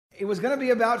it was going to be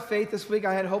about faith this week.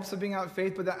 I had hopes of being about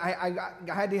faith, but I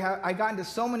got into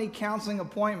so many counseling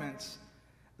appointments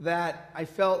that I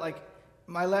felt like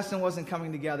my lesson wasn't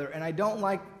coming together. And I don't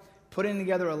like putting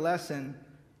together a lesson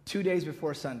 2 days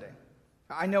before Sunday.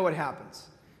 I know what happens.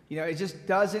 It just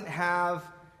doesn't have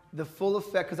the full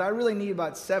effect, because I really need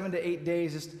about 7 to 8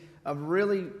 days just of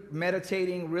really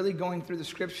meditating, really going through the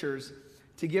scriptures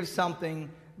to give something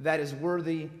that is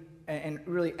worthy and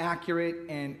really accurate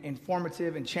and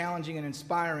informative and challenging and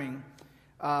inspiring.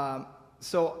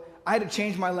 So I had to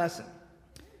change my lesson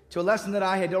to a lesson that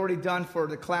I had already done for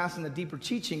the class and the deeper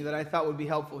teaching that I thought would be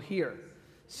helpful here.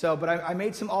 But I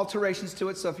made some alterations to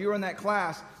it, so if you were in that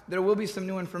class, there will be some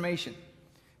new information.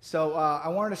 So I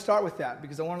wanted to start with that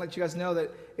because I want to let you guys know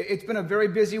that it's been a very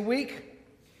busy week.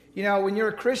 When you're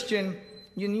a Christian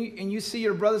and you see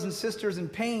your brothers and sisters in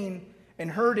pain and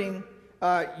hurting,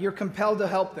 you're compelled to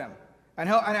help them. And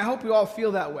I hope you all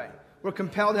feel that way. We're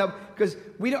compelled to help because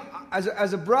we don't.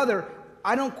 As a brother,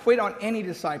 I don't quit on any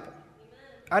disciple.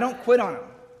 I don't quit on them.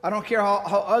 I don't care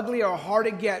how ugly or hard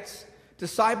it gets.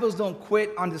 Disciples don't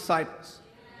quit on disciples.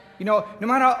 No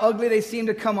matter how ugly they seem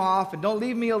to come off, and don't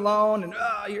leave me alone, and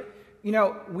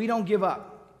we don't give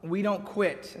up. We don't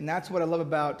quit, and that's what I love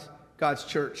about God's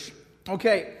church.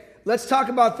 Okay, let's talk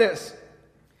about this.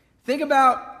 Think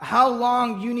about how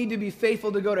long you need to be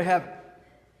faithful to go to heaven.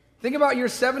 Think about your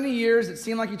 70 years that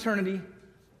seem like eternity,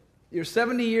 your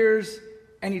 70 years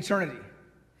and eternity.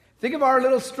 Think of our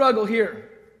little struggle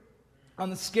here on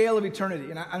the scale of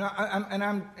eternity. And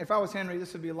I'm if I was Henry,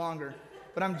 this would be longer.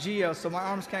 But I'm Geo, so my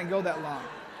arms can't go that long.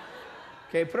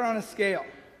 Okay, put it on a scale.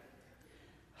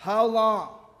 How long?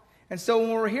 And so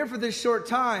when we're here for this short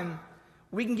time,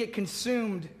 we can get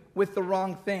consumed with the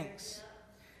wrong things.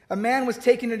 A man was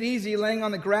taking it easy, laying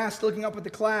on the grass, looking up at the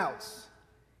clouds.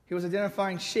 He was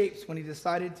identifying shapes when he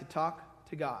decided to talk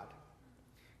to God.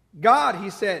 God, he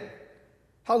said,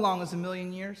 how long is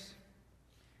 1,000,000 years?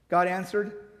 God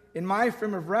answered, in my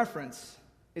frame of reference,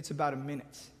 it's about a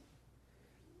minute.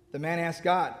 The man asked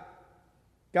God,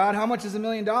 how much is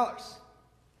 $1,000,000?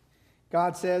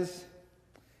 God says,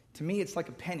 to me, it's like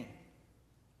a penny.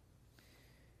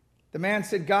 The man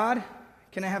said, God,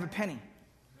 can I have a penny?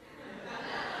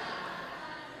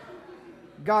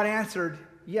 God answered,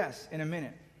 yes, in a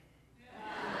minute.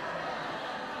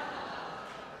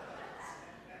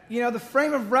 The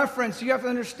frame of reference, you have to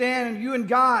understand, you and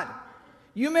God,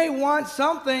 you may want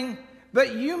something,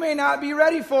 but you may not be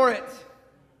ready for it.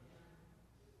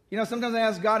 Sometimes I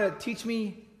ask God to teach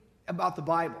me about the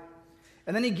Bible.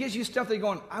 And then he gives you stuff that you're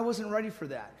going, I wasn't ready for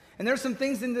that. And there's some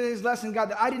things in today's lesson, God,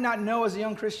 that I did not know as a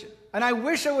young Christian. And I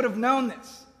wish I would have known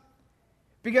this.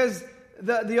 Because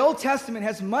the Old Testament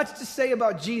has much to say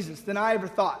about Jesus than I ever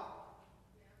thought.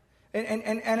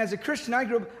 And as a Christian, I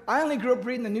only grew up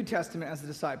reading the New Testament as a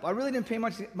disciple. I really didn't pay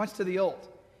much to the Old.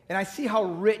 And I see how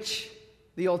rich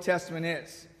the Old Testament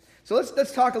is. So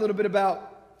let's talk a little bit about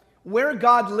where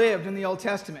God lived in the Old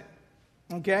Testament.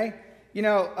 Okay?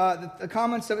 The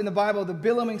comments in the Bible, the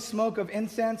billowing smoke of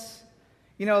incense,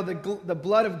 the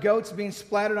blood of goats being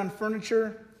splattered on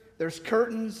furniture. There's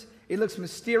curtains. It looks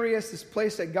mysterious, this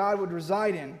place that God would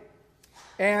reside in.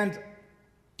 And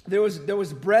there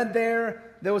was bread there.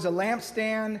 There was a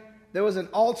lampstand. There was an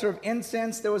altar of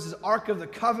incense. There was this Ark of the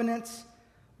Covenant.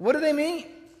 What do they mean?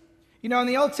 In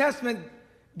the Old Testament,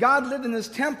 God lived in this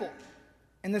temple.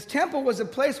 And this temple was a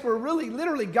place where really,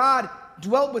 literally, God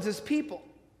dwelt with his people.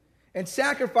 And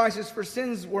sacrifices for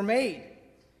sins were made.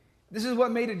 This is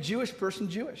what made a Jewish person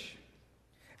Jewish.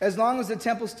 As long as the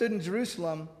temple stood in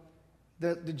Jerusalem,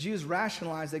 the Jews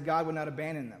rationalized that God would not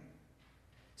abandon them.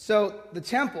 So the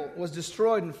temple was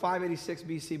destroyed in 586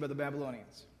 BC by the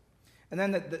Babylonians. And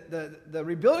then the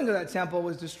rebuilding of that temple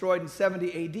was destroyed in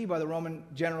 70 AD by the Roman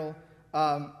general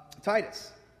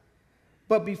Titus.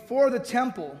 But before the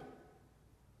temple,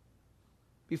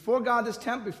 before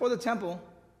the temple,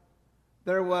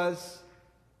 there was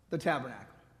the tabernacle.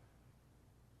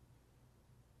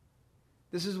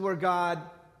 This is where God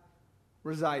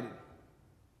resided.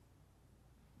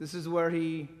 This is where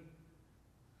he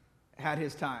had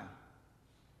his time.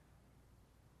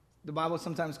 The Bible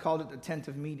sometimes called it the tent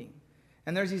of meeting.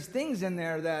 And there's these things in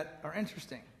there that are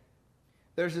interesting.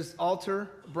 There's this altar,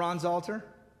 bronze altar,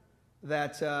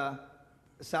 that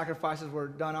sacrifices were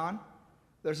done on.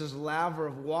 There's this laver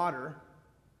of water.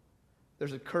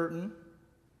 There's a curtain.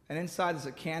 And inside there's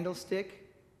a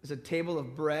candlestick. There's a table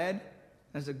of bread.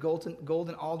 There's a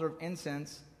golden altar of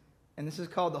incense. And this is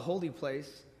called the holy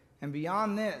place. And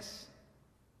beyond this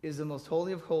is the most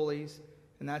holy of holies.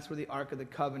 And that's where the Ark of the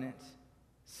Covenant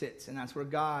sits. And that's where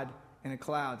God in a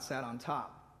cloud sat on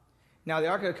top. Now, the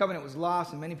Ark of the Covenant was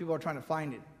lost, and many people are trying to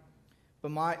find it. But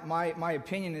my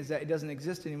opinion is that it doesn't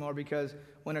exist anymore, because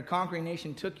when a conquering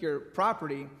nation took your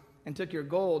property and took your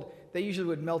gold, they usually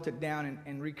would melt it down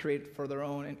and recreate it for their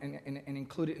own and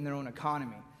include it in their own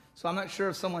economy. So I'm not sure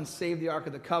if someone saved the Ark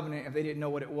of the Covenant if they didn't know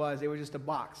what it was. It was just a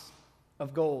box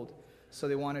of gold. So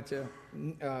they wanted to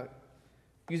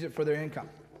use it for their income.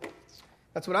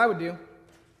 That's what I would do.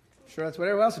 Sure, that's what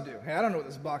everyone else would do. Hey, I don't know what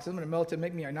this box is. I'm going to melt it and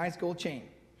make me a nice gold chain.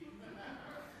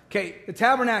 Okay, the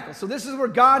tabernacle. So this is where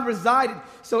God resided.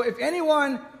 So if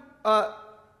anyone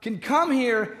can come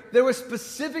here, there were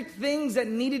specific things that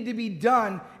needed to be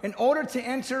done in order to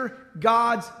enter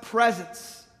God's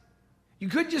presence. You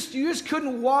just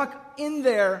couldn't walk in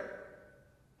there.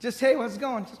 Just, hey, what's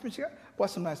going?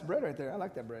 What's some nice bread right there? I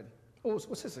like that bread. Oh,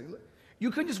 what's this?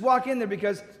 You couldn't just walk in there,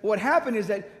 because what happened is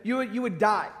that you would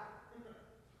die.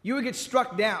 You would get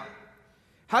struck down.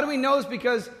 How do we know this?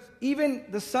 Because even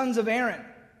the sons of Aaron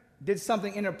did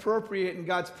something inappropriate in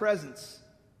God's presence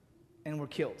and were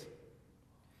killed.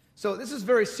 So this is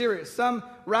very serious. Some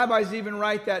rabbis even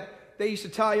write that they used to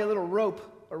tie a little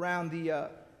rope around the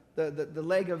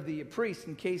leg of the priest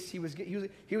in case he was a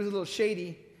little shady,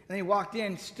 and then he walked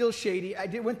in still shady.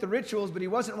 Went the rituals, but he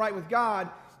wasn't right with God.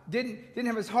 Didn't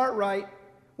have his heart right.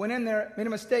 Went in there, made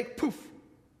a mistake. Poof,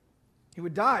 he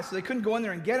would die. So they couldn't go in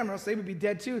there and get him, or else they would be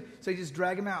dead too. So they just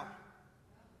drag him out.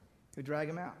 They drag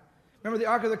him out. Remember, the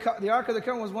Ark of the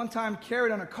Covenant was one time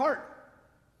carried on a cart.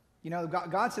 You know,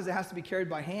 God says it has to be carried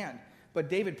by hand, but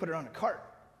David put it on a cart.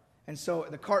 And so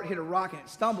the cart hit a rock and it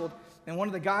stumbled, and one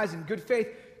of the guys in good faith,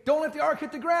 don't let the ark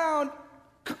hit the ground.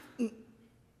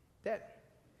 Dead.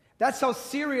 That's how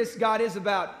serious God is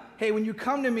about, hey, when you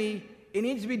come to me, it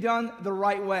needs to be done the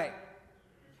right way.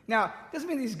 Now, it doesn't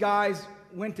mean these guys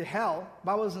went to hell. The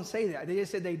Bible doesn't say that. They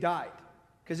just said they died.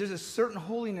 Because there's a certain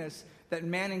holiness that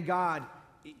man and God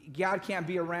can't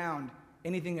be around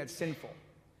anything that's sinful.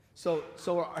 So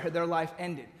their life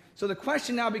ended. So the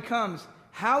question now becomes,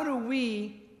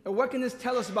 what can this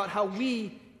tell us about how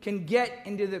we can get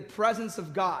into the presence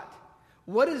of God?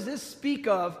 What does this speak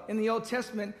of in the Old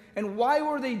Testament, and why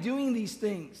were they doing these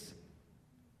things?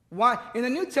 Why? In the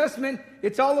New Testament,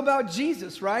 it's all about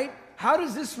Jesus, right? How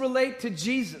does this relate to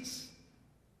Jesus?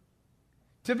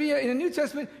 In the New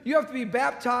Testament, you have to be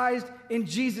baptized in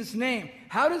Jesus' name.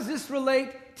 How does this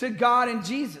relate to God and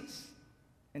Jesus?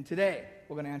 And today,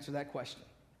 we're going to answer that question.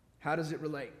 How does it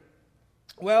relate?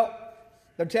 Well,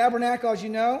 the tabernacle, as you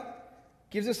know,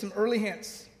 gives us some early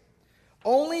hints.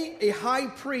 Only a high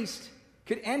priest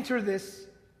could enter this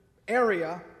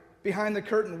area behind the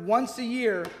curtain once a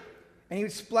year, and he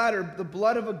would splatter the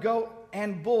blood of a goat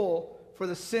and bull for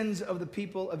the sins of the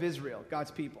people of Israel,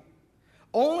 God's people.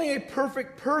 Only a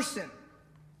perfect person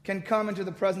can come into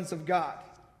the presence of God.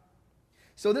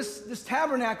 So this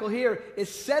tabernacle here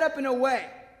is set up in a way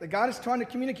that God is trying to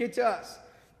communicate to us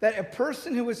that a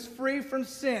person who is free from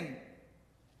sin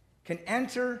can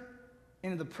enter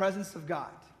into the presence of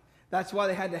God. That's why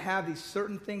they had to have these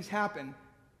certain things happen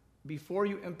before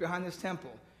you enter behind this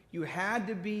temple. You had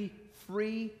to be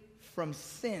free from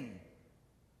sin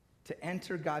to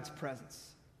enter God's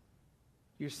presence.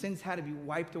 Your sins had to be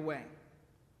wiped away.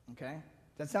 Okay?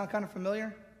 Does that sound kind of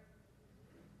familiar?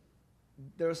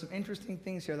 There are some interesting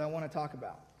things here that I want to talk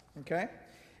about. Okay?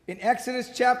 In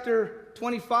Exodus chapter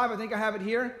 25, I think I have it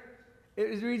here,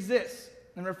 it reads this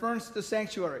in reference to the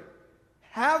sanctuary.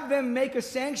 Have them make a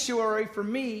sanctuary for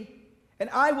me, and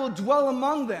I will dwell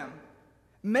among them.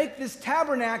 Make this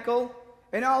tabernacle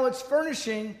and all its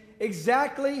furnishing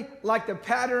exactly like the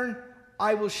pattern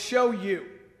I will show you.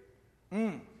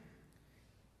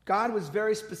 God was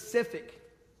very specific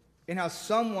in how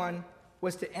someone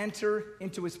was to enter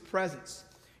into his presence.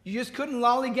 You just couldn't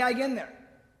lollygag in there.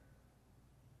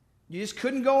 You just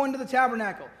couldn't go into the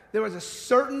tabernacle. There was a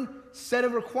certain set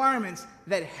of requirements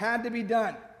that had to be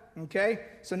done. Okay?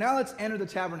 So now let's enter the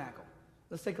tabernacle.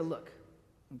 Let's take a look.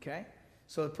 Okay?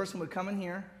 So the person would come in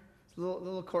here. It's a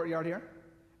little courtyard here.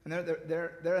 And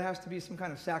there has to be some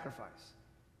kind of sacrifice.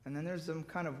 And then there's some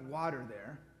kind of water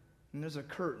there. And there's a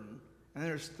curtain. And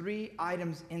there's 3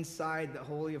 items inside the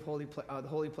holy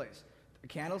place. A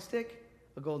candlestick,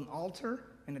 a golden altar,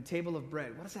 and a table of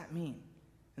bread. What does that mean?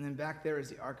 And then back there is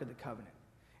the Ark of the Covenant.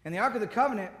 And the Ark of the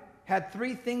Covenant had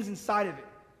 3 things inside of it.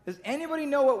 Does anybody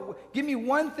know what? Give me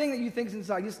one thing that you think is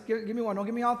inside. Just give me one. Don't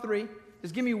give me all 3.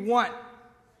 Just give me one.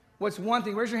 What's one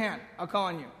thing? Where's your hand? I'll call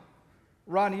on you.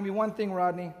 Rodney, give me one thing,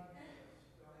 Rodney.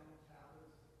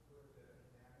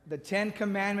 The 10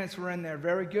 Commandments were in there.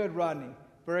 Very good, Rodney.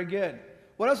 Very good.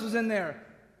 What else was in there?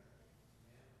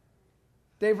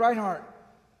 Dave Reinhardt.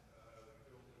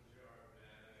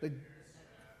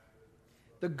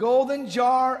 The golden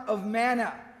jar of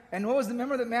manna. And what was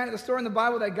remember the man at the story in the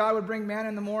Bible that God would bring manna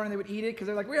in the morning and they would eat it because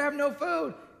they're like, we have no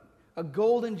food. A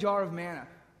golden jar of manna.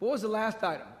 What was the last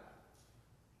item?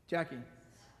 Jackie?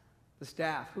 The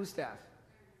staff. Whose staff?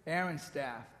 Aaron's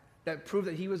staff. That proved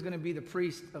that he was going to be the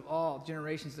priest of all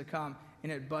generations to come,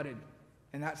 and it budded.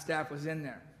 And that staff was in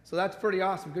there. So that's pretty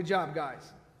awesome. Good job,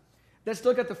 guys. Let's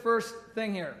look at the first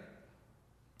thing here.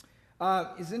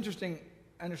 It's interesting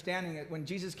understanding that when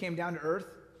Jesus came down to earth,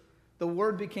 the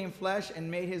Word became flesh and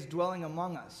made his dwelling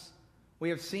among us. We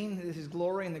have seen his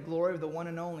glory and the glory of the one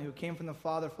and only who came from the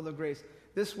Father full of grace.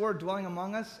 This word dwelling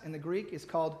among us in the Greek is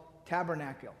called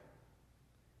tabernacle.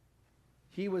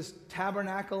 He was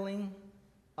tabernacling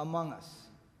among us.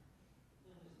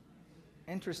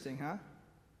 Interesting, huh?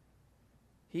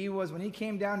 He was, when he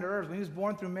came down to earth, when he was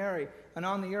born through Mary and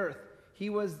on the earth, he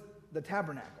was the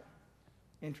tabernacle.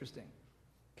 Interesting.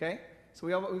 Okay? So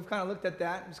we've kind of looked at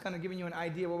that. I'm just kind of giving you an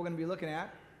idea of what we're going to be looking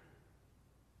at.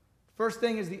 First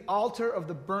thing is the altar of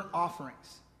the burnt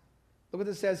offerings. Look what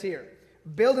it says here.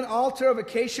 Build an altar of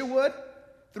acacia wood,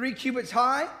 3 cubits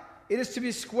high. It is to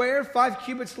be square, 5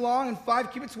 cubits long, and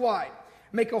 5 cubits wide.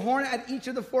 Make a horn at each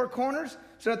of the 4 corners,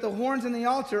 so that the horns in the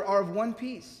altar are of one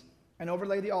piece, and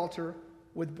overlay the altar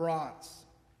with bronze.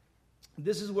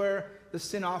 This is where the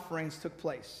sin offerings took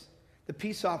place. The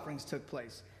peace offerings took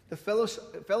place. The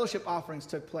fellowship offerings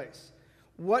took place.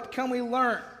 What can we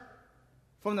learn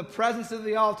from the presence of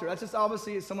the altar? That's just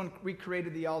obviously someone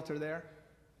recreated the altar there.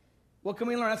 What can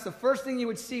we learn? That's the first thing you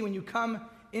would see when you come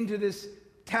into this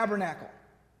tabernacle.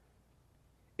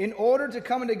 In order to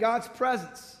come into God's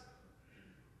presence,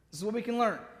 this is what we can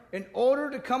learn. In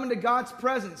order to come into God's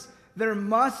presence, there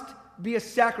must be a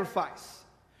sacrifice.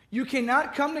 You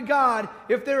cannot come to God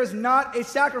if there is not a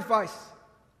sacrifice.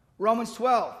 Romans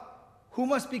 12. Who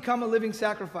must become a living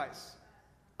sacrifice?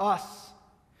 Us.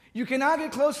 You cannot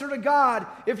get closer to God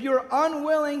if you're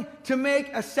unwilling to make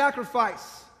a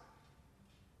sacrifice.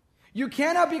 You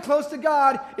cannot be close to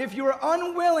God if you're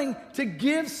unwilling to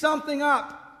give something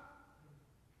up.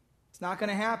 It's not going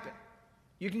to happen.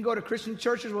 You can go to Christian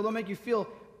churches where they'll make you feel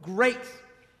great,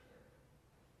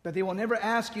 but they will never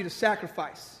ask you to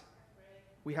sacrifice.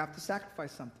 We have to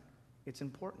sacrifice something. It's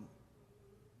important.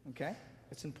 Okay?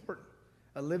 It's important.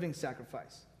 A living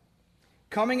sacrifice.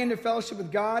 Coming into fellowship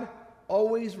with God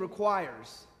always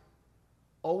requires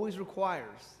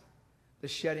the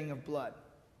shedding of blood.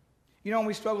 You know, when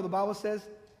we struggle, the Bible says,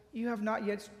 you have not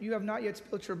yet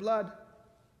spilled your blood.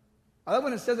 I love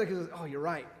when it says that because, oh, you're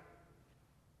right.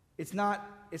 It's not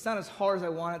as hard as I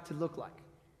want it to look like.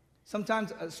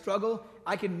 Sometimes a struggle,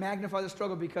 I can magnify the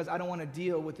struggle because I don't want to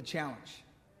deal with the challenge.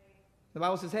 The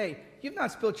Bible says, hey, you've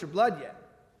not spilled your blood yet.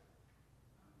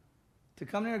 To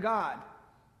come near God,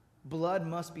 blood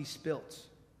must be spilt.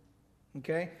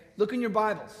 Okay? Look in your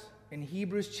Bibles in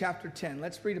Hebrews chapter 10.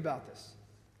 Let's read about this.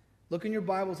 Look in your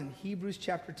Bibles in Hebrews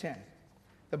chapter 10.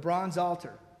 The bronze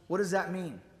altar. What does that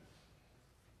mean?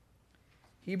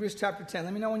 Hebrews chapter 10.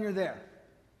 Let me know when you're there.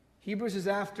 Hebrews is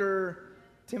after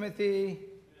Timothy.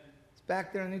 It's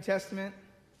back there in the New Testament.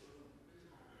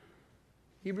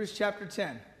 Hebrews chapter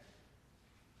 10.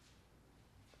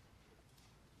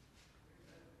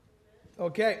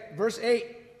 Okay, verse 8.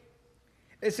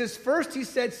 It says, first he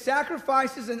said,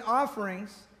 sacrifices and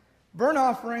offerings, burnt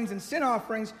offerings and sin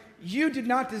offerings, you did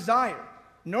not desire,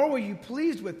 nor were you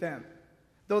pleased with them,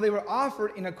 though they were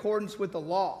offered in accordance with the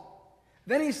law.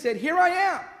 Then he said, here I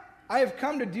am. I have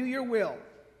come to do your will.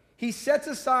 He sets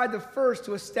aside the first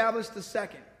to establish the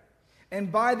second.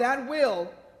 And by that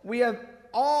will, we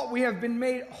have been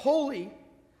made holy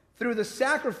through the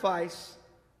sacrifice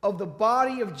of the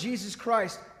body of Jesus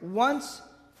Christ once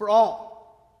for all.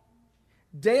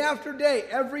 Day after day,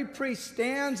 every priest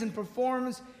stands and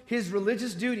performs his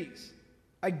religious duties.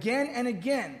 Again and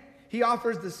again, he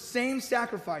offers the same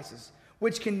sacrifices,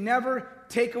 which can never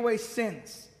take away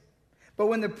sins. But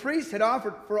when the priest had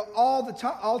offered for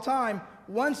all time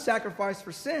one sacrifice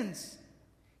for sins,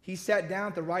 he sat down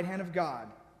at the right hand of God,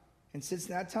 and since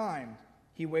that time,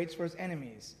 he waits for his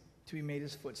enemies to be made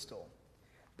his footstool.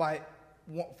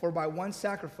 For by one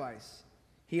sacrifice,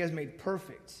 he has made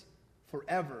perfect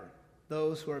forever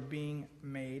those who are being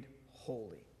made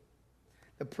holy.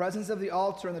 The presence of the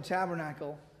altar in the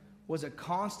tabernacle was a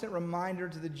constant reminder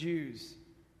to the Jews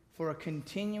for a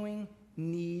continuing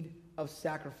need of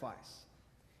sacrifice.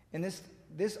 And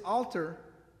this altar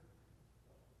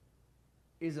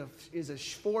is a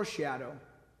foreshadow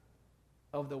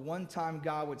of the one time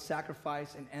God would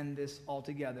sacrifice and end this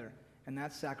altogether, and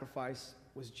that sacrifice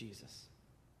was Jesus.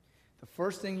 The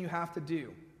first thing you have to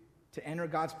do to enter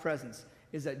God's presence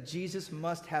is that Jesus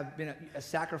must have been a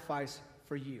sacrifice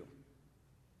for you.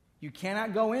 You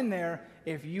cannot go in there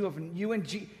if you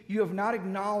have not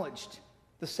acknowledged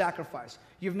the sacrifice.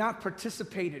 You have not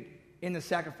participated in the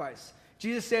sacrifice.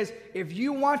 Jesus says, if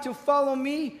you want to follow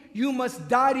me, you must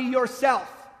die to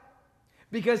yourself.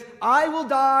 Because I will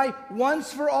die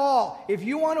once for all. If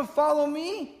you want to follow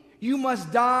me, you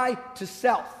must die to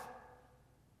self.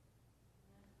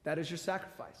 That is your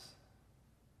sacrifice.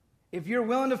 If you're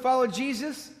willing to follow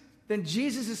Jesus, then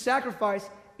Jesus' sacrifice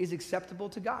is acceptable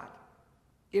to God.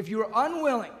 If you are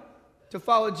unwilling to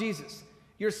follow Jesus,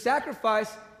 your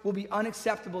sacrifice will be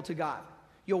unacceptable to God.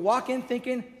 You'll walk in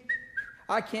thinking,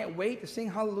 I can't wait to sing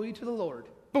hallelujah to the Lord.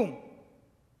 Boom. In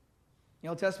the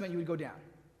Old Testament, you would go down.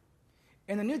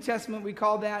 In the New Testament, we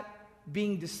call that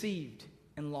being deceived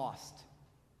and lost.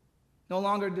 No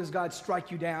longer does God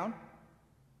strike you down,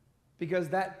 because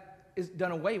that is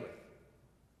done away with.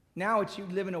 Now you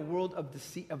live in a world of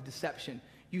deception.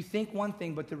 You think one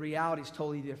thing, but the reality is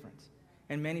totally different.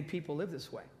 And many people live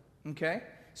this way. Okay?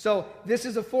 So this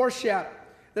is a foreshadow.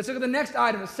 Let's look at the next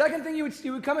item. The second thing you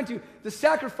would come into, the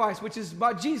sacrifice, which is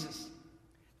about Jesus.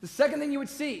 The second thing you would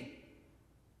see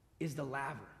is the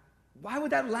laver. Why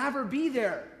would that laver be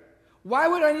there? Why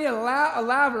would I need a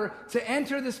laver to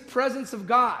enter this presence of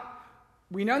God?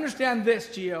 We understand this,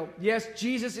 Gio. Yes,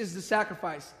 Jesus is the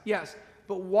sacrifice. Yes.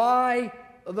 But why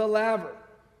the laver?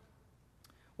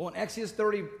 Well, in Exodus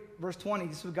 30, verse 20,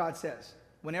 this is what God says.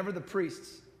 Whenever the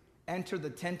priests enter the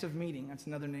tent of meeting, that's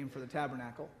another name for the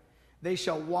tabernacle, they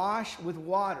shall wash with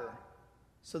water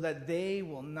so that they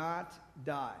will not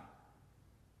die.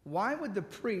 Why would the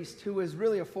priest, who is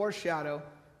really a foreshadow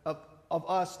of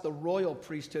us, the royal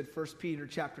priesthood, 1 Peter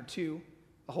chapter 2,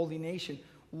 a holy nation,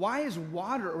 why is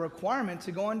water a requirement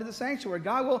to go into the sanctuary?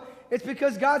 It's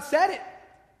because God said it.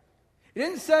 He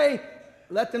didn't say,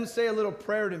 let them say a little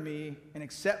prayer to me and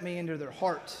accept me into their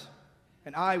hearts,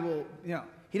 and I will,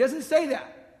 He doesn't say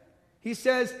that. He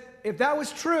says, if that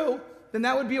was true, then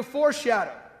that would be a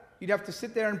foreshadow. You'd have to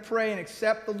sit there and pray and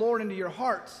accept the Lord into your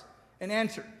hearts and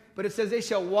enter. But it says they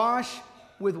shall wash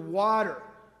with water.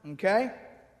 Okay?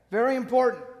 Very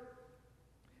important.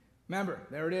 Remember,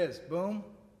 there it is. Boom,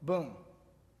 boom.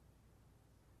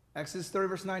 Exodus 30,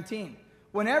 verse 19.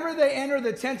 Whenever they enter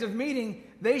the tent of meeting,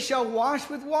 they shall wash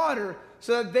with water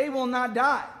so that they will not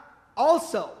die.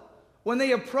 Also, when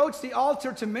they approach the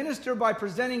altar to minister by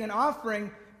presenting an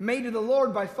offering made to the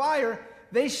Lord by fire,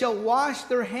 they shall wash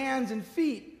their hands and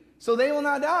feet so they will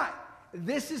not die.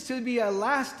 This is to be a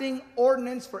lasting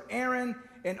ordinance for Aaron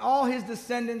and all his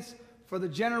descendants for the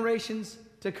generations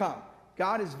to come.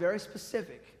 God is very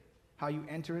specific how you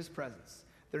enter his presence.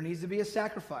 There needs to be a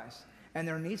sacrifice, and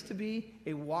there needs to be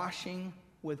a washing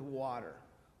with water.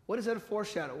 What is that a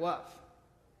foreshadow of?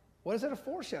 What is that a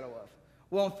foreshadow of?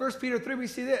 Well, in 1 Peter 3, we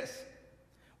see this.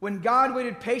 When God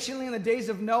waited patiently in the days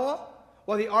of Noah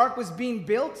while the ark was being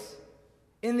built,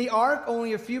 in the ark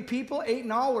only a few people, 8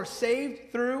 in all, were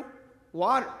saved through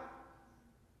water.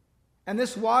 And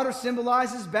this water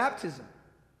symbolizes baptism,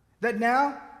 that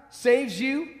now saves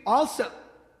you also.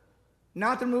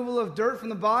 Not the removal of dirt from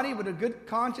the body, but a good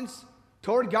conscience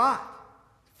toward God.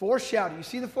 Foreshadow. You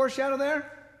see the foreshadow there?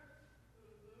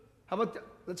 How about,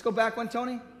 let's go back one,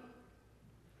 Tony.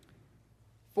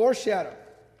 Foreshadow.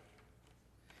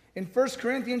 In 1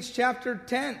 Corinthians chapter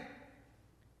 10,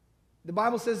 the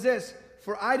Bible says this,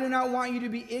 for I do not want you to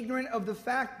be ignorant of the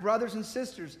fact, brothers and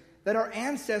sisters, that our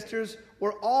ancestors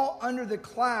were all under the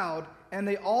cloud, and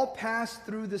they all passed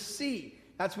through the sea.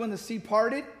 That's when the sea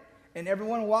parted, and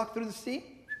everyone walked through the sea.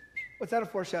 What's that a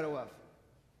foreshadow of?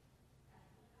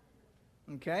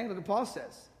 Okay, look what Paul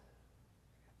says.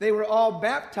 They were all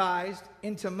baptized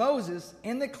into Moses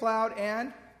in the cloud,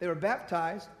 and they were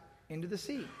baptized into the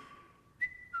sea.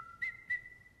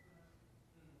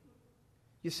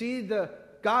 You see,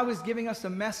 God was giving us a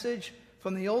message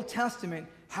from the Old Testament,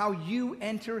 how you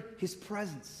enter his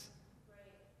presence.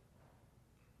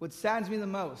 What saddens me the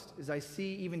most is I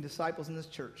see even disciples in this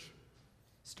church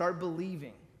start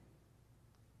believing.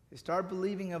 They start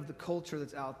believing of the culture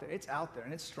that's out there. It's out there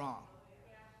and it's strong.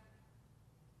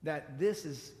 That this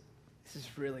is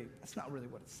really, that's not really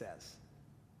what it says.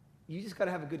 You just got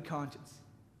to have a good conscience.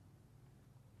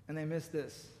 And they miss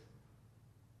this.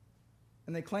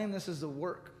 And they claim this is a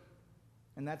work.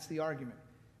 And that's the argument.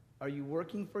 Are you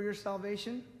working for your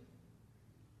salvation?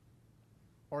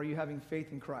 Or are you having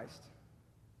faith in Christ?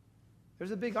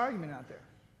 There's a big argument out there.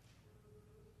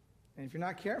 And if you're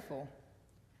not careful,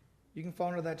 you can fall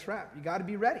into that trap. You got to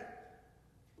be ready.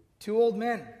 2 old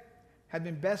men had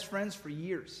been best friends for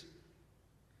years.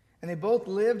 And they both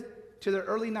lived to their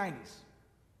early 90s.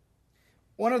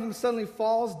 One of them suddenly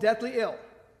falls deathly ill.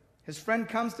 His friend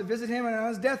comes to visit him, and on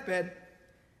his deathbed,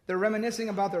 They're reminiscing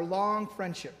about their long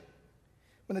friendship.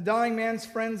 When the dying man's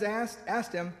friends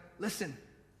asked him, listen,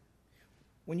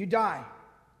 when you die,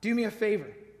 do me a favor.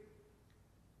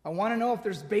 I want to know if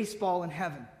there's baseball in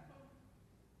heaven.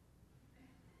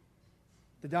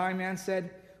 The dying man said,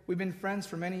 we've been friends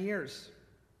for many years.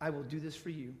 I will do this for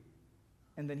you.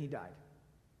 And then he died.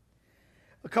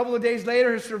 A couple of days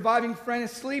later, his surviving friend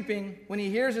is sleeping when he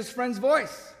hears his friend's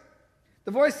voice.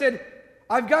 The voice said,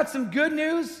 I've got some good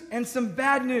news and some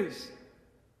bad news.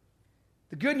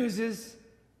 The good news is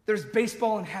there's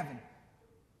baseball in heaven.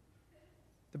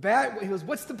 He goes,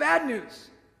 what's the bad news?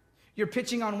 You're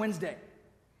pitching on Wednesday.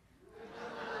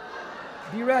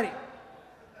 Be ready.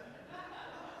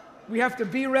 We have to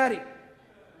be ready.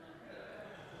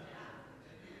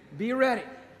 Be ready.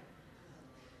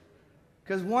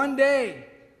 Because one day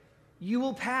you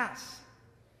will pass.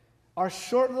 Our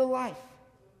short little life,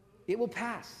 it will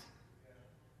pass.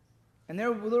 And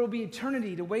there will be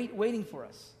eternity to waiting for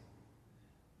us.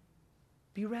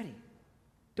 Be ready.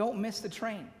 Don't miss the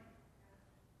train.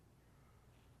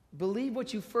 Believe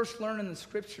what you first learned in the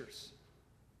scriptures.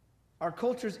 Our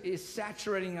culture is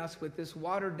saturating us with this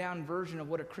watered-down version of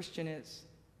what a Christian is.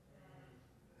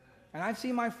 And I've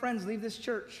seen my friends leave this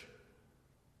church,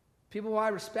 people who I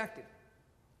respected,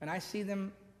 and I see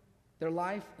their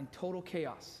life in total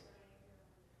chaos.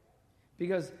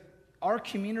 Because our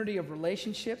community of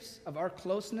relationships, of our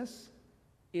closeness,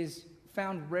 is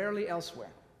found rarely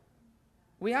elsewhere.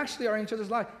 We actually are in each other's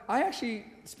lives. I actually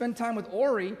spend time with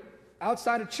Ori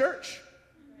outside of church.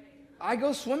 I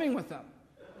go swimming with them.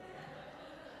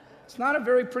 It's not a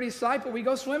very pretty sight, but we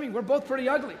go swimming. We're both pretty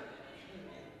ugly.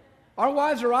 Our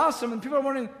wives are awesome, and people are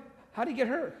wondering, how do you get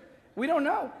her? We don't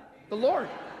know. The Lord.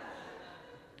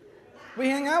 We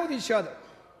hang out with each other.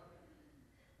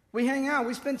 We hang out.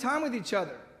 We spend time with each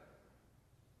other.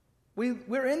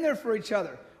 We're in there for each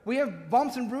other. We have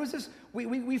bumps and bruises.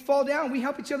 We fall down. We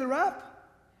help each other up.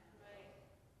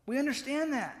 We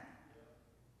understand that.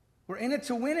 We're in it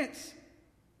to win it.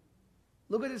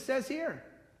 Look what it says here.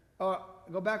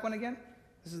 Go back one again.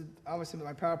 This is obviously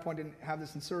my PowerPoint didn't have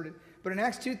this inserted. But in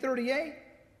Acts 2:38,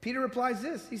 Peter replies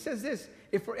this. He says this.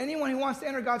 If for anyone who wants to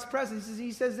enter God's presence,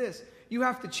 he says this. You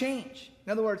have to change.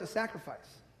 In other words, a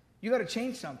sacrifice. You got to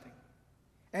change something.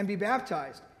 And be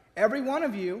baptized. Every one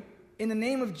of you in the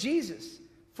name of Jesus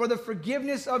for the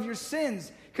forgiveness of your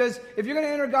sins. Because if you're going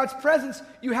to enter God's presence,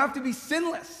 you have to be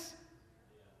sinless.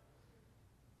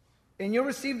 And you'll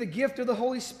receive the gift of the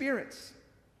Holy Spirit.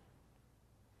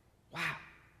 Wow.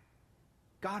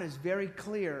 God is very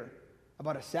clear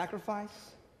about a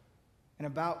sacrifice and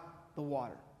about the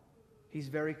water. He's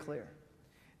very clear.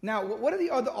 Now, what are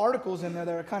the other articles in there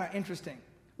that are kind of interesting?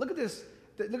 Look at this.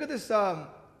 Look at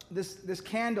this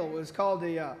candle. It was called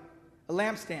a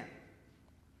lampstand.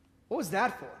 What was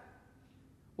that for?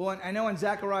 Well, I know in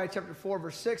Zechariah chapter 4,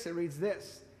 verse 6, it reads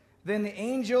this. Then the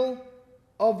angel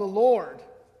of the Lord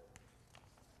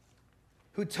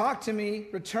who talked to me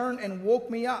returned and woke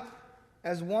me up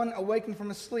as one awakened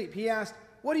from a sleep. He asked,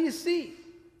 what do you see?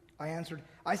 I answered,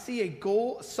 I see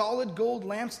a solid gold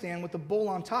lampstand with a bowl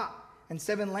on top and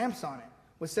 7 lamps on it,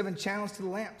 with 7 channels to the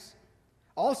lamps.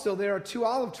 Also, there are 2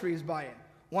 olive trees by it,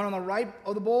 one on the right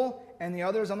of the bowl and the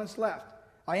other is on its left.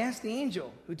 I asked the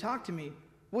angel who talked to me,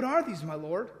 what are these, my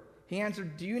Lord? He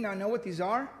answered, do you not know what these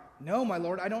are? No, my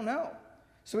Lord, I don't know.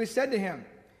 So he said to him,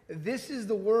 this is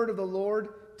the word of the Lord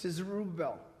to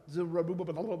Zerubbabel.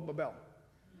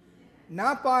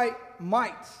 Not by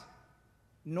might,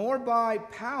 nor by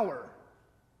power,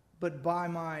 but by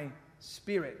my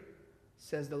Spirit,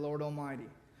 says the Lord Almighty.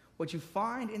 What you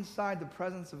find inside the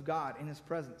presence of God, in His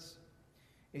presence,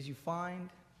 is you find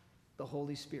the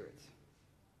Holy Spirit.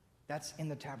 That's in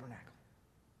the tabernacle.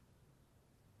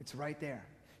 It's right there.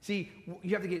 See,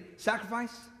 you have to get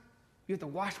sacrificed, you have to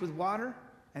wash with water,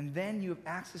 and then you have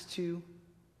access to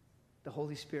the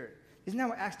Holy Spirit. Isn't that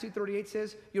what Acts 2:38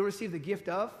 says? You'll receive the gift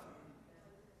of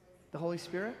the Holy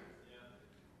Spirit. Yeah.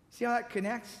 See how that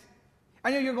connects?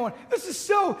 I know you're going,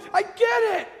 I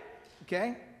get it.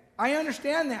 Okay? I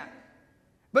understand that.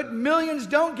 But millions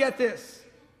don't get this.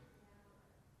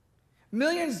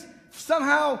 Millions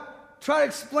somehow try to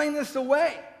explain this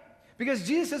away. Because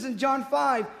Jesus says in John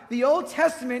 5, the Old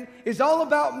Testament is all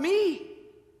about me.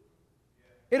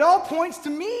 It all points to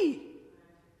me.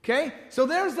 Okay? So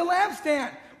there's the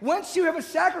lampstand. Once you have a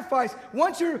sacrifice,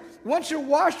 once you're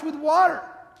washed with water,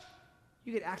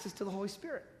 you get access to the Holy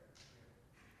Spirit.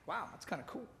 Wow, that's kind of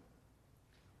cool.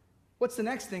 What's the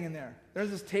next thing in there? There's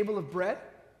this table of bread.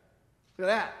 Look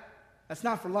at that. That's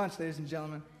not for lunch, ladies and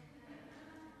gentlemen.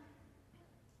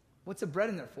 What's the bread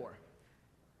in there for?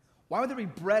 Why would there be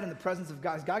bread in the presence of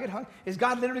God? Is God get hungry? Is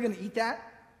God literally going to eat that?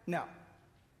 No.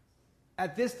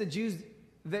 At this,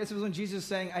 this was when Jesus was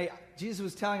saying, Jesus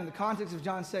was telling, in the context of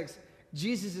John 6,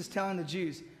 Jesus is telling the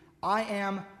Jews, I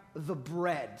am the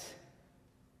bread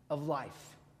of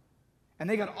life. And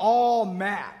they got all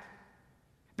mad.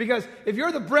 Because if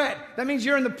you're the bread, that means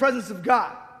you're in the presence of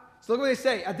God. So look what they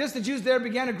say. At this, the Jews there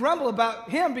began to grumble about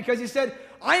him because he said,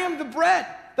 I am the bread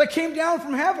that came down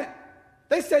from heaven.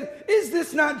 They said, is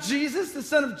this not Jesus, the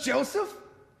son of Joseph,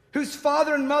 whose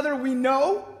father and mother we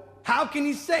know? How can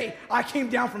he say, I came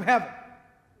down from heaven?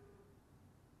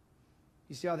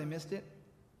 You see how they missed it?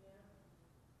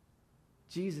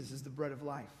 Jesus is the bread of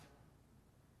life.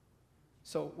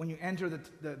 So when you enter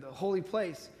the holy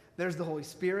place, there's the Holy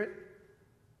Spirit,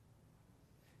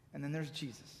 and then there's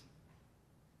Jesus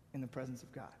in the presence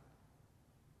of God.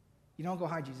 You don't go,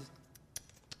 hi, Jesus.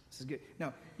 This is good.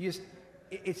 No, you just,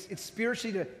 it's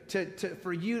spiritually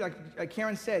for you, like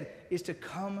Karen said, is to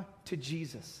come to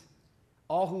Jesus.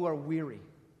 All who are weary.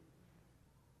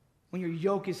 When your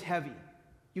yoke is heavy,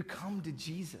 you come to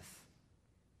Jesus.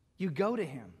 You go to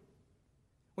him.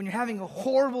 When you're having a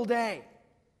horrible day,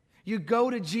 you go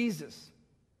to Jesus.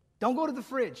 Don't go to the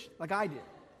fridge like I did.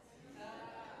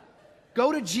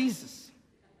 Go to Jesus.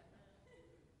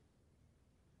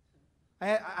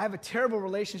 I have a terrible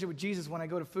relationship with Jesus when I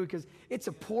go to food because it's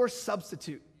a poor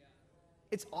substitute.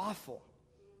 It's awful.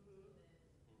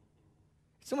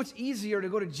 It's so much easier to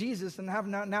go to Jesus than have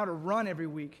now to run every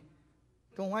week.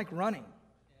 Don't like running,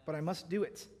 but I must do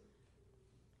it.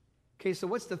 Okay, so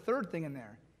what's the third thing in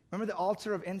there? Remember the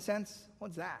altar of incense?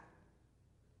 What's that?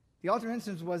 The altar of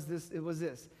incense was this. It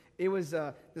was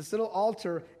this little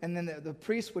altar, and then the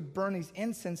priest would burn these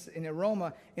incense in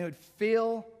aroma, and it would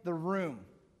fill the room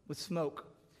with smoke.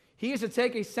 He used to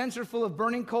take a censer full of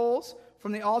burning coals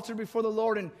from the altar before the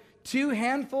Lord, and 2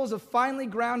 handfuls of finely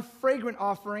ground fragrant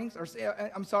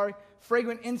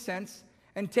fragrant incense,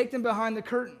 and take them behind the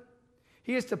curtain.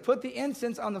 He is to put the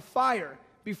incense on the fire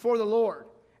before the Lord,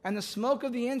 and the smoke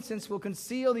of the incense will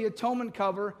conceal the atonement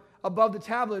cover above the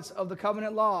tablets of the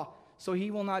covenant law, so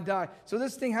he will not die. So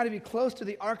this thing had to be close to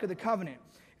the Ark of the Covenant,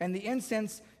 and the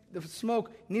incense, the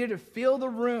smoke, needed to fill the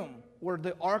room where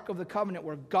the Ark of the Covenant,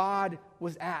 where God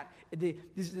was at.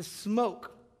 This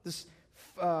smoke, this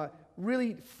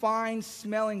really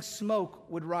fine-smelling smoke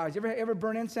would rise. You ever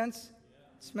burn incense?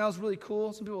 It smells really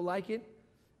cool. Some people like it.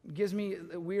 It gives me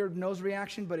a weird nose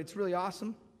reaction, but it's really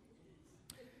awesome.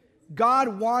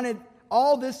 God wanted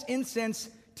all this incense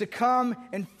to come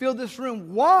and fill this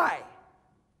room. Why?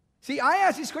 See, I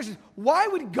ask these questions. Why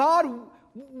would God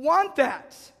want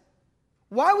that?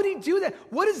 Why would he do that?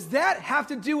 What does that have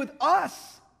to do with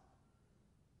us?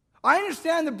 I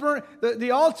understand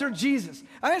the altar of Jesus.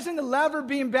 I understand the laver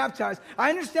being baptized. I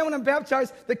understand when I'm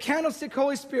baptized, the candlestick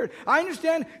Holy Spirit. I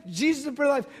understand Jesus is bread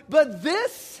of life. But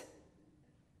this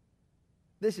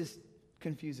just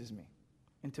confuses me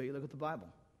until you look at the Bible.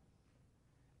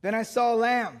 Then I saw a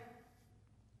lamb,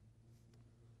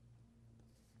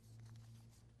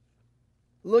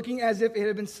 looking as if it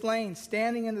had been slain,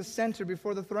 standing in the center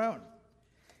before the throne.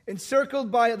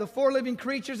 Encircled by the 4 living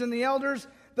creatures and the elders,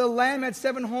 the Lamb had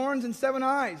 7 horns and 7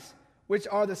 eyes, which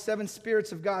are the 7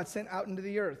 spirits of God sent out into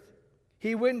the earth.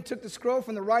 He went and took the scroll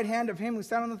from the right hand of him who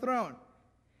sat on the throne.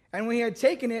 And when he had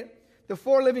taken it, the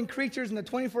 4 living creatures and the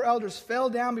 24 elders fell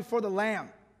down before the Lamb.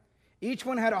 Each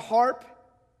one had a harp,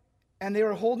 and they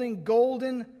were holding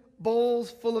golden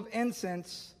bowls full of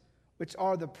incense, which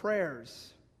are the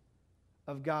prayers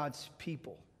of God's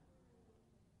people.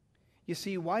 You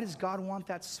see, why does God want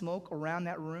that smoke around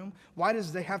that room? Why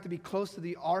does they have to be close to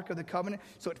the Ark of the Covenant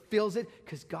so it fills it?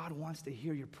 Because God wants to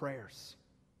hear your prayers.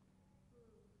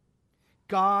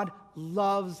 God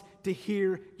loves to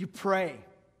hear you pray.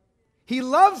 He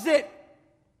loves it.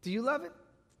 Do you love it?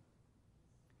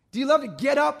 Do you love to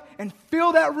get up and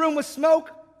fill that room with smoke?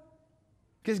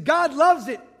 Because God loves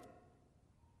it.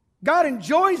 God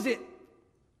enjoys it.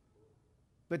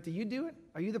 But do you do it?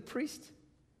 Are you the priest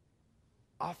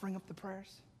offering up the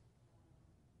prayers?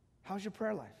 How's your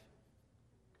prayer life?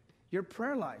 Your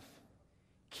prayer life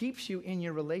keeps you in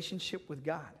your relationship with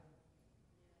God.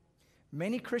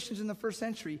 Many Christians in the first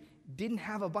century didn't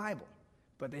have a Bible,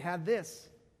 but they had this.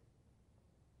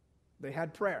 They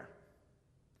had prayer.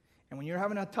 And when you're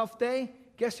having a tough day,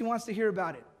 guess who wants to hear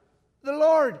about it? The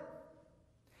Lord.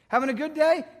 Having a good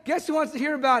day? Guess who wants to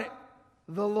hear about it?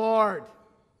 The Lord.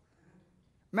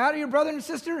 Mad at your brother and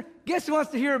sister? Guess who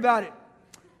wants to hear about it?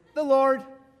 The Lord.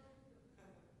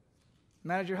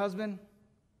 Mad at your husband?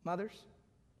 Mothers?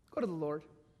 Go to the Lord.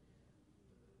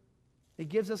 It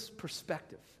gives us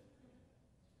perspective.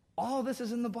 All this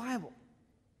is in the Bible.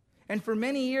 And for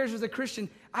many years as a Christian,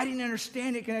 I didn't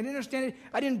understand it. And I didn't understand it.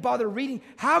 I didn't bother reading.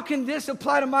 How can this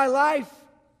apply to my life?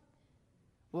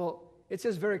 Well, it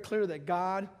says very clear that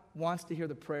God wants to hear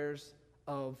the prayers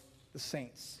of the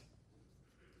saints.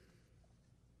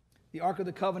 The Ark of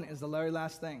the Covenant is the very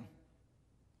last thing.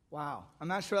 Wow. I'm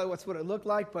not sure what it looked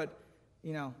like, but,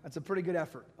 that's a pretty good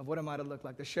effort of what it might have looked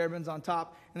like. The cherubim's on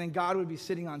top, and then God would be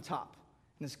sitting on top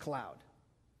in this cloud.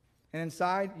 And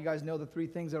inside, you guys know the three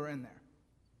things that were in there.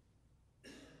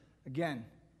 Again,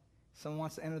 someone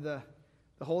wants to enter the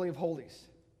Holy of Holies.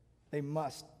 They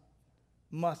must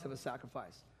have a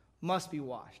sacrifice, must be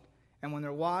washed. And when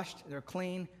they're washed, they're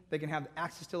clean, they can have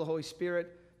access to the Holy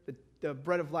Spirit, the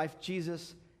bread of life,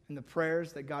 Jesus, and the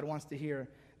prayers that God wants to hear.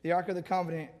 The Ark of the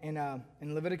Covenant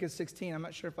in Leviticus 16, I'm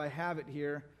not sure if I have it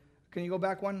here. Can you go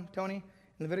back one, Tony?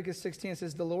 In Leviticus 16, it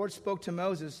says, the Lord spoke to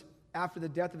Moses after the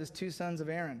death of his two sons of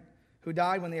Aaron, who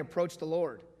died when they approached the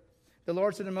Lord. The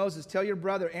Lord said to Moses, tell your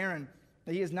brother Aaron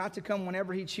that he is not to come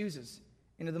whenever he chooses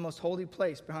into the most holy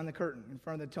place behind the curtain in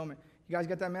front of the atonement. You guys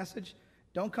get that message?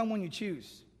 Don't come when you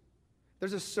choose.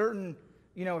 There's a certain,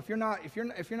 if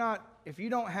you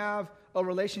don't have a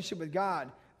relationship with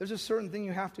God, there's a certain thing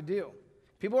you have to do.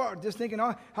 People are just thinking,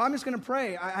 oh, I'm just going to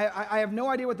pray. I have no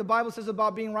idea what the Bible says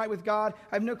about being right with God.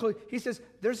 I have no clue. He says,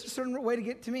 there's a certain way to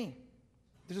get to me.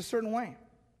 There's a certain way.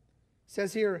 It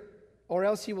says here, or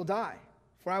else he will die,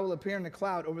 for I will appear in the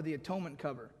cloud over the atonement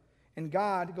cover. And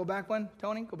God, go back one,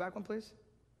 Tony, go back one, please.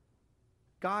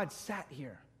 God sat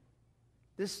here.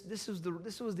 This was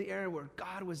the area where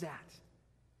God was at.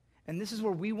 And this is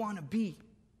where we want to be.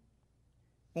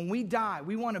 When we die,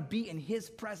 we want to be in his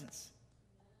presence.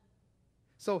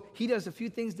 So he does a few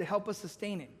things to help us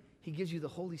sustain it. He gives you the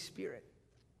Holy Spirit.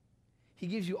 He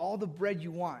gives you all the bread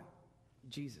you want.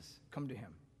 Jesus, come to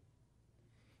him.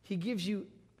 He gives you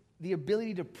the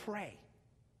ability to pray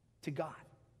to God.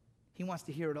 He wants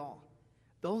to hear it all.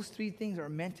 Those three things are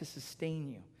meant to sustain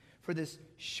you for this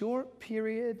short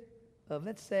period of,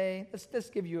 let's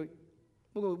give you,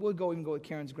 we'll go with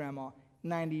Karen's grandma,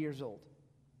 90 years old.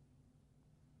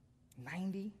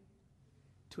 90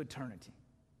 to eternity.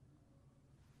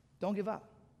 Don't give up.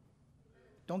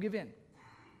 Don't give in.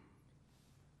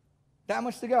 That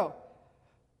much to go.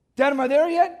 Dad, am I there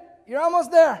yet? You're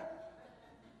almost there.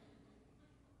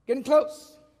 Getting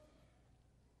close.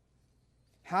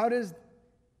 How does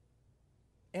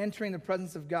entering the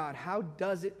presence of God, how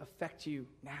does it affect you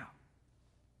now?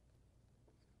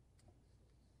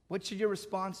 What should your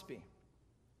response be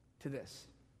to this?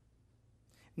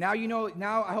 Now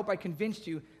I hope I convinced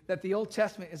you that the Old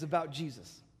Testament is about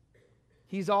Jesus.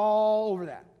 He's all over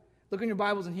that. Look in your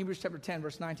Bibles in Hebrews chapter 10,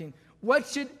 verse 19.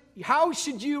 How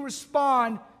should you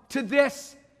respond to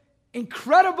this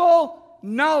incredible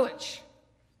knowledge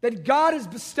that God has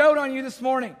bestowed on you this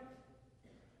morning?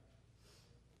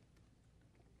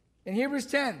 In Hebrews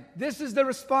 10, this is the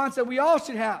response that we all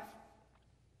should have.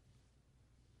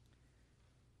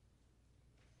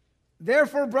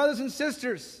 Therefore, brothers and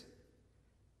sisters,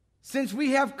 since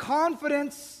we have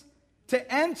confidence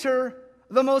to enter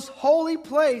the most holy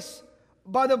place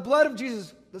by the blood of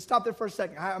Jesus. Let's stop there for a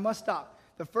second. I must stop.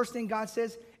 The first thing God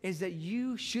says is that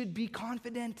you should be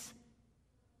confident.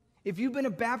 If you've been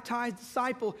a baptized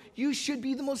disciple, you should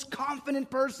be the most confident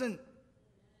person.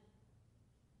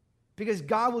 Because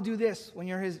God will do this when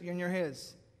you're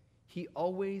His. He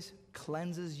always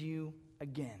cleanses you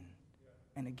again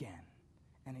and again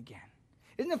and again.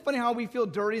 Isn't it funny how we feel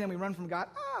dirty and then we run from God?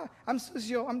 I'm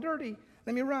sucio, I'm dirty.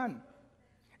 Let me run.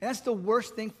 And that's the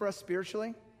worst thing for us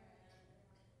spiritually.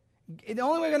 The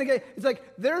only way we're going to get, it's like,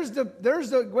 there's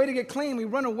the way to get clean. We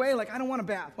run away like, I don't want a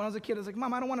bath. When I was a kid, I was like,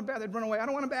 Mom, I don't want a bath. I'd run away. I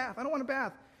don't want a bath. I don't want a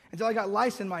bath. Until I got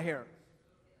lice in my hair.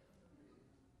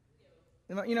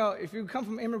 If you come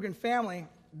from an immigrant family,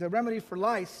 the remedy for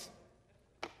lice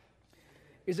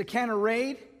is a can of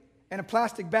Raid and a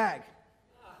plastic bag.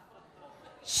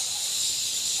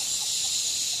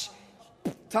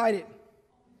 Tied it.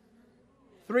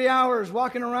 3 hours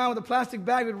walking around with a plastic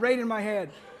bag with Raid in my head.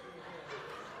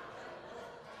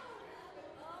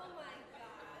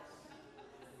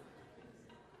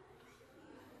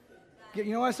 You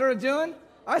know what I started doing?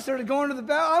 I started going to the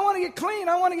bath. I want to get clean.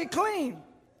 I want to get clean.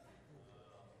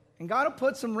 And God will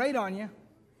put some Raid on you.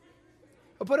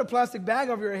 He'll put a plastic bag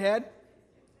over your head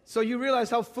so you realize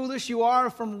how foolish you are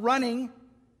from running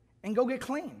and go get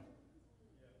clean.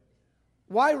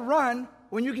 Why run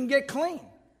when you can get clean?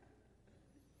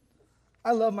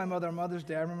 I love my mother on Mother's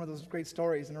Day. I remember those great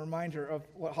stories and a reminder of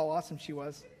how awesome she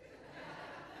was.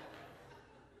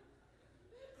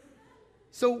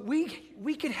 So we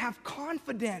could have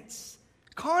confidence.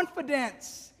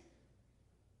 Confidence.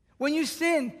 When you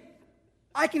sin,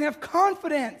 I can have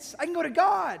confidence. I can go to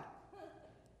God.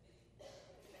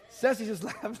 Cecily's just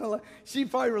laughing a lot. She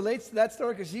probably relates to that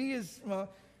story because she is, well,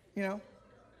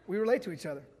 we relate to each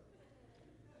other.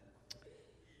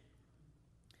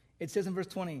 It says in verse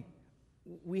 20,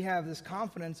 we have this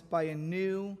confidence by a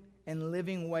new and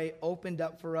living way opened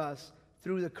up for us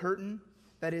through the curtain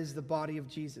that is the body of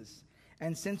Jesus.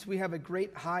 And since we have a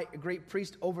great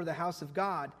priest over the house of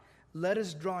God, let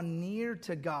us draw near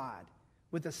to God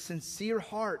with a sincere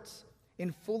heart,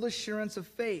 in full assurance of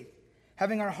faith,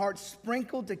 having our hearts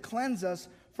sprinkled to cleanse us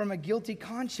from a guilty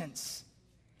conscience,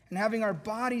 and having our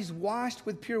bodies washed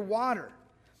with pure water.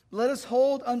 Let us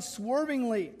hold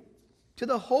unswervingly to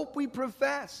the hope we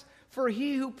profess, for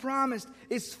he who promised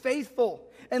is faithful.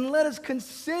 And let us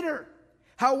consider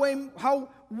how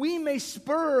we may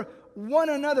spur one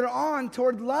another on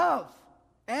toward love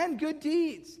and good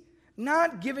deeds,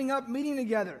 not giving up meeting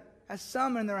together, as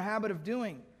some are in their habit of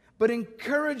doing, but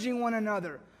encouraging one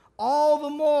another, all the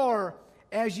more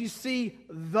as you see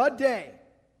the day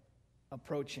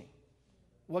approaching.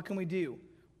 What can we do?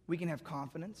 We can have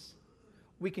confidence.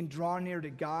 We can draw near to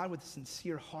God with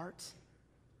sincere hearts.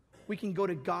 We can go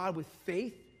to God with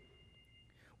faith.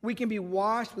 We can be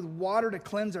washed with water to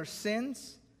cleanse our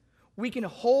sins. We can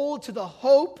hold to the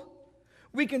hope.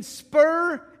 We can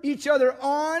spur each other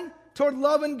on toward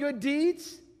love and good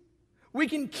deeds. We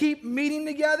can keep meeting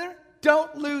together.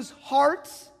 Don't lose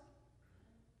hearts.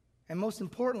 And most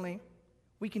importantly,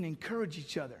 we can encourage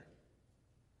each other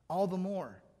all the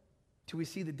more till we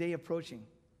see the day approaching.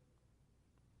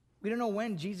 We don't know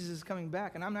when Jesus is coming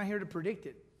back, and I'm not here to predict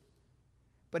it.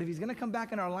 But if he's going to come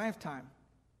back in our lifetime,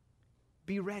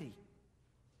 be ready.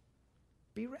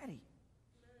 Be ready.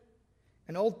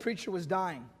 An old preacher was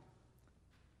dying.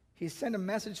 He sent a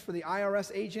message for the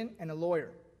IRS agent and a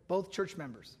lawyer, both church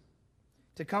members,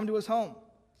 to come to his home.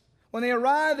 When they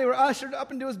arrived, they were ushered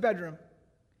up into his bedroom.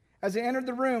 As they entered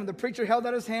the room, the preacher held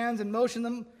out his hands and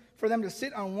motioned for them to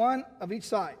sit on one of each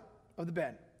side of the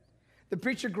bed. The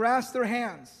preacher grasped their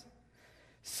hands,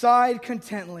 sighed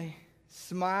contentedly,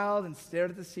 smiled, and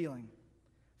stared at the ceiling.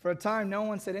 For a time, no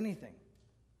one said anything.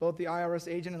 Both the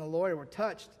IRS agent and the lawyer were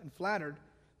touched and flattered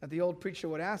that the old preacher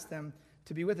would ask them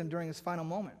to be with him during his final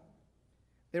moment.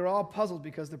 They were all puzzled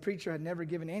because the preacher had never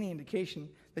given any indication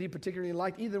that he particularly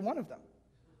liked either one of them.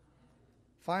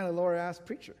 Finally, the lawyer asked,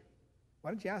 "Preacher,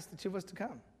 why did you ask the two of us to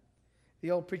come?"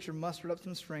 The old preacher mustered up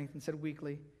some strength and said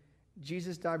weakly,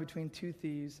 "Jesus died between two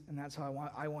thieves, and that's how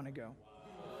I want to go."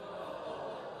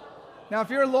 Now, if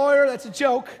you're a lawyer, that's a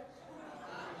joke.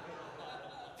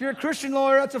 If you're a Christian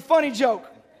lawyer, that's a funny joke.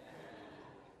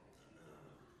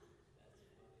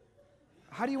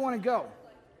 How do you want to go?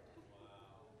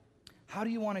 How do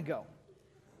you want to go?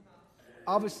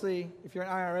 Obviously, if you're an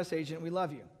IRS agent, we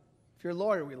love you. If you're a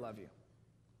lawyer, we love you.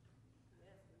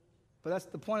 But that's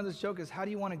the point of this joke is, how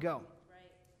do you want to go?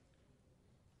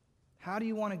 How do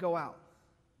you want to go out?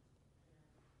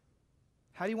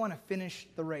 How do you want to finish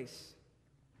the race?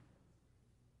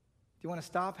 Do you want to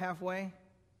stop halfway?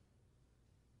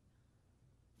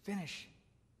 Finish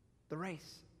the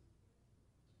race.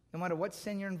 No matter what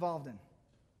sin you're involved in,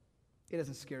 it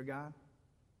doesn't scare God.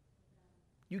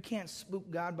 You can't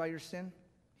spook God by your sin.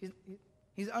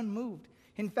 He's unmoved.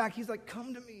 In fact, he's like,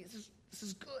 "Come to me. This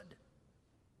is good."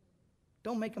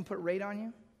 Don't make him put rate on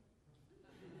you.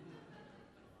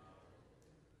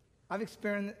 I've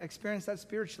experienced that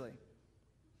spiritually.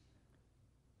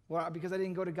 Well, because I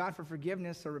didn't go to God for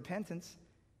forgiveness or repentance,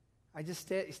 I just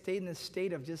stayed in this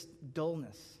state of just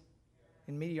dullness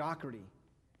and mediocrity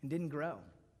and didn't grow.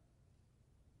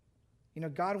 You know,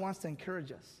 God wants to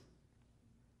encourage us.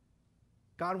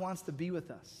 God wants to be with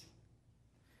us.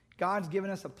 God's given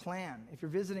us a plan. If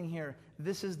you're visiting here,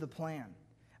 this is the plan.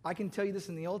 I can tell you this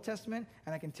in the Old Testament,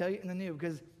 and I can tell you in the New,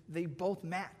 because they both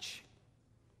match.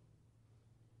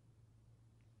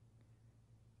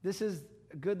 This is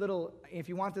a good little, if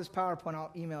you want this PowerPoint,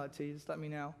 I'll email it to you. Just let me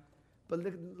know. But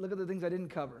look at the things I didn't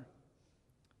cover.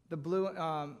 The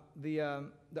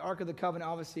Ark of the Covenant,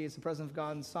 obviously, is the presence of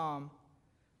God in Psalm.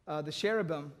 The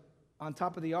cherubim on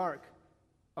top of the ark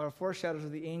are foreshadows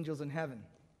of the angels in heaven.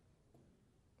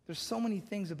 There's so many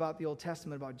things about the Old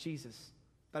Testament, about Jesus,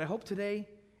 that I hope today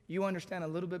you understand a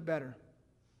little bit better.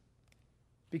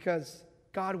 Because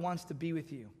God wants to be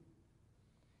with you.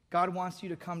 God wants you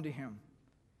to come to him.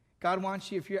 God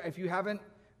wants you, if you haven't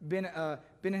been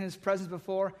in his presence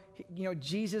before,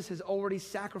 Jesus has already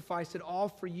sacrificed it all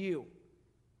for you.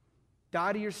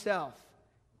 Die to yourself,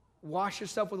 wash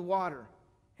yourself with water,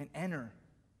 and enter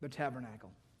the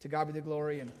tabernacle. To God be the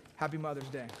glory, and happy Mother's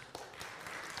Day.